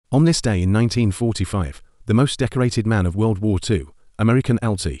On this day in 1945, the most decorated man of World War II, American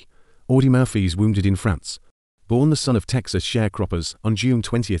Lt. Audie Murphy, is wounded in France. Born the son of Texas sharecroppers on June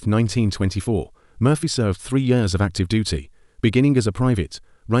 20, 1924, Murphy served 3 years of active duty, beginning as a private,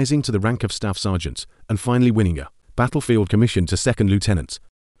 rising to the rank of staff sergeant, and finally winning a battlefield commission to second lieutenant.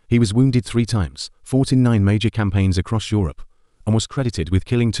 He was wounded 3 times, fought in 9 major campaigns across Europe, and was credited with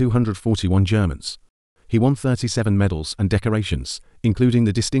killing 241 Germans. He won 37 medals and decorations, including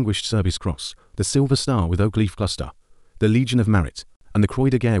the Distinguished Service Cross, the Silver Star with Oak Leaf Cluster, the Legion of Merit, and the Croix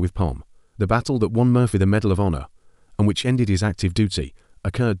de Guerre with Palm. The battle that won Murphy the Medal of Honor, and which ended his active duty,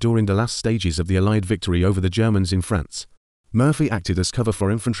 occurred during the last stages of the Allied victory over the Germans in France. Murphy acted as cover for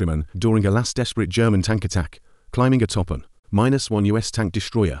infantrymen during a last desperate German tank attack, climbing atop an -1 US tank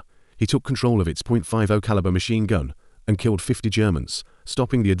destroyer. He took control of its .50 caliber machine gun and killed 50 Germans,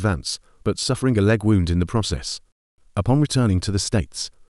 stopping the advance, but suffering a leg wound in the process. Upon returning to the States,